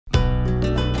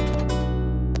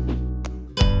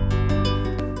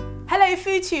Hello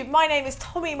FoodTube, my name is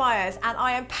Tommi Miers and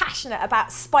I am passionate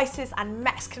about spices and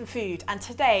Mexican food, and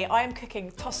today I am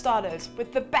cooking tostadas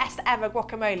with the best ever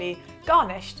guacamole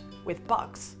garnished with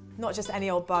bugs. Not just any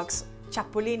old bugs,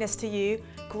 chapulines to you,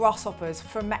 grasshoppers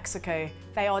from Mexico.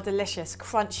 They are delicious,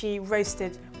 crunchy,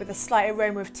 roasted with a slight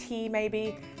aroma of tea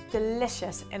maybe,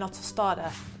 delicious in a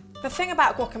tostada. The thing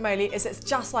about guacamole is it's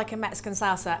just like a Mexican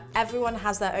salsa. Everyone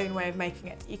has their own way of making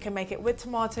it. You can make it with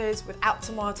tomatoes, without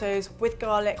tomatoes, with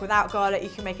garlic, without garlic. You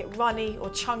can make it runny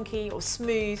or chunky or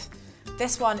smooth.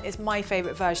 This one is my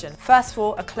favourite version. First of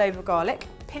all, a clove of garlic,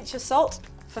 pinch of salt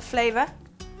for flavour,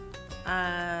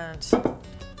 and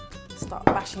start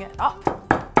bashing it up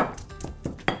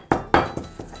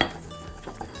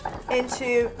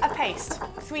into a paste,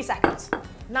 3 seconds.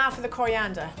 Now for the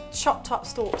coriander, chopped up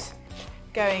stalks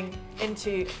going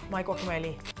into my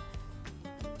guacamole.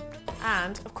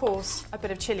 And of course, a bit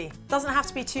of chili. Doesn't have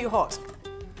to be too hot.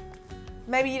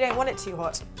 Maybe you don't want it too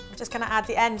hot. I'm just gonna add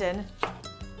the end in.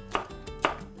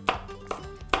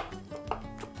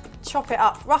 Chop it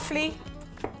up roughly.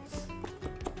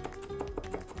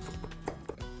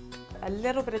 A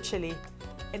little bit of chili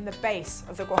in the base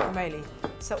of the guacamole.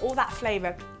 So all that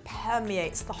flavour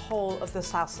permeates the whole of the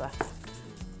salsa.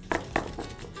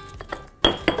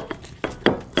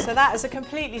 So that is a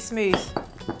completely smooth,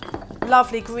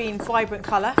 lovely green, vibrant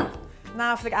colour.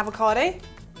 Now for the avocado.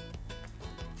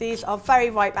 These are very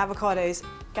ripe avocados.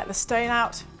 Get the stone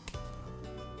out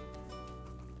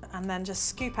and then just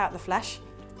scoop out the flesh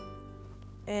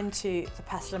into the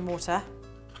pestle and mortar.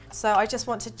 So I just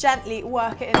want to gently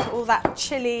work it into all that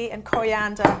chili and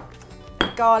coriander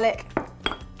and garlic.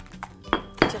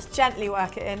 Just gently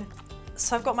work it in.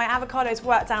 So I've got my avocados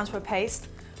worked down to a paste.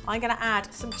 I'm going to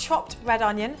add some chopped red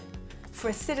onion for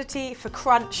acidity, for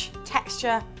crunch,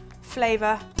 texture,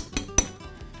 flavour.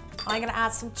 I'm going to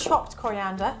add some chopped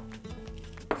coriander,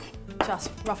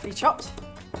 just roughly chopped.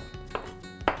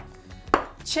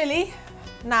 Chilli.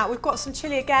 Now we've got some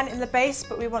chilli again in the base,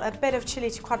 but we want a bit of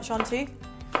chilli to crunch onto.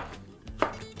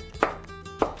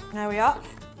 There we are.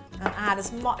 And add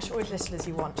as much or as little as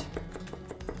you want.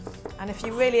 And if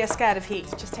you really are scared of heat,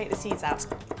 just take the seeds out.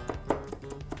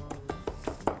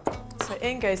 So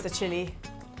in goes the chili.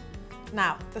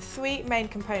 Now, the 3 main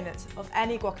components of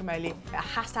any guacamole, it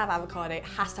has to have avocado, it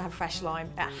has to have fresh lime,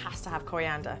 it has to have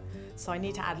coriander. So I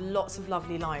need to add lots of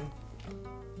lovely lime.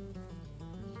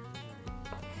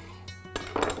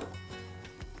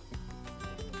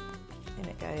 In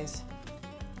it goes.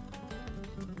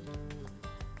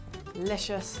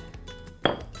 Delicious.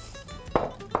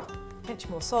 Pinch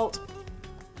more salt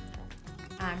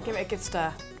and give it a good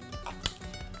stir.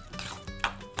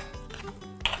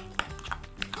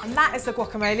 And that is the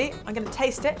guacamole. I'm going to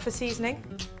taste it for seasoning.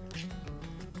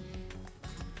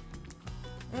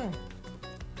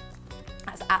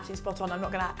 That's absolutely spot on. I'm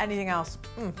not going to add anything else.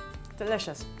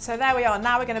 Delicious. So there we are.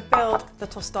 Now we're going to build the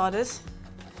tostadas.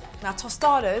 Now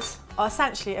tostadas are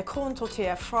essentially a corn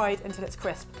tortilla fried until it's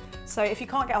crisp. So if you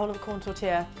can't get hold of a corn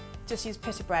tortilla, just use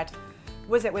pita bread.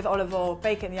 Whiz it with olive oil,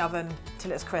 bake it in the oven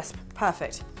till it's crisp.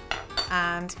 Perfect.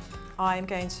 And I'm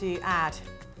going to add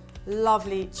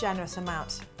lovely, generous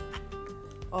amount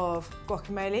of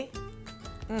guacamole.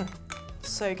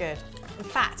 So good. In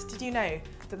fact, did you know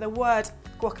that the word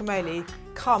guacamole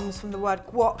comes from the word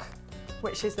guac,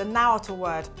 which is the Nahuatl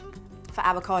word for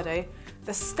avocado,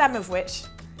 the stem of which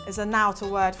is a Nahuatl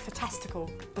word for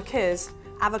testicle, because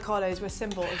avocados were a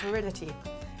symbol of virility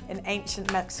in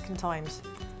ancient Mexican times.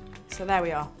 So there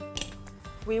we are.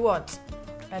 We want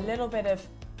a little bit of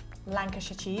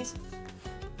Lancashire cheese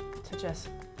to just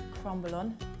crumble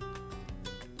on.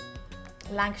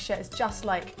 Lancashire is just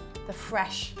like the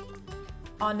fresh,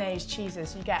 unaged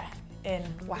cheeses you get in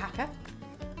Oaxaca,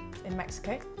 in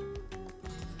Mexico.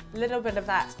 A little bit of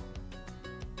that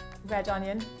red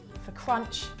onion for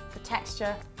crunch, for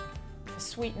texture, for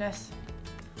sweetness,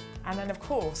 and then of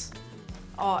course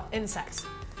our insects.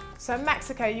 So in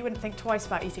Mexico you wouldn't think twice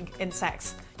about eating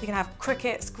insects. You can have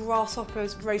crickets,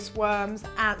 grasshoppers, roast worms,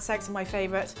 ants' eggs are my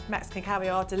favourite, Mexican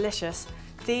caviar, delicious.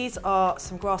 These are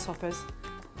some grasshoppers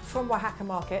from Oaxaca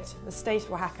market, the state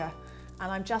of Oaxaca,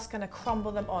 and I'm just going to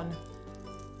crumble them on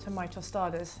to my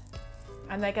tostadas,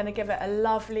 and they're going to give it a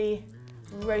lovely,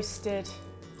 roasted,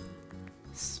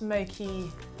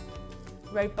 smoky,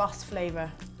 robust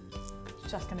flavour.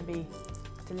 It's just going to be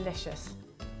delicious,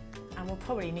 and we'll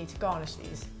probably need to garnish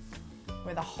these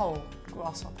with a whole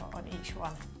grasshopper on each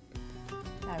one.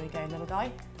 There we go, little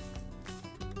guy.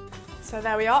 So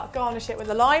there we are, garnish it with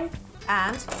the lime,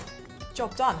 and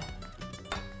job done.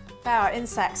 There are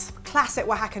insects, classic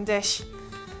Oaxacan dish.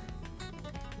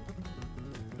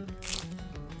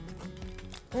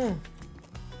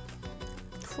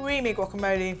 creamy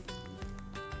guacamole,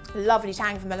 lovely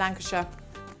tang from the Lancashire,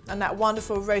 and that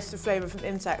wonderful roasted flavour from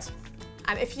insects.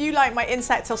 And if you like my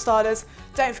insect tostadas,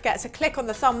 don't forget to click on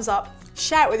the thumbs up,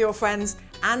 share it with your friends,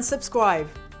 and subscribe.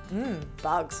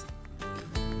 Bugs.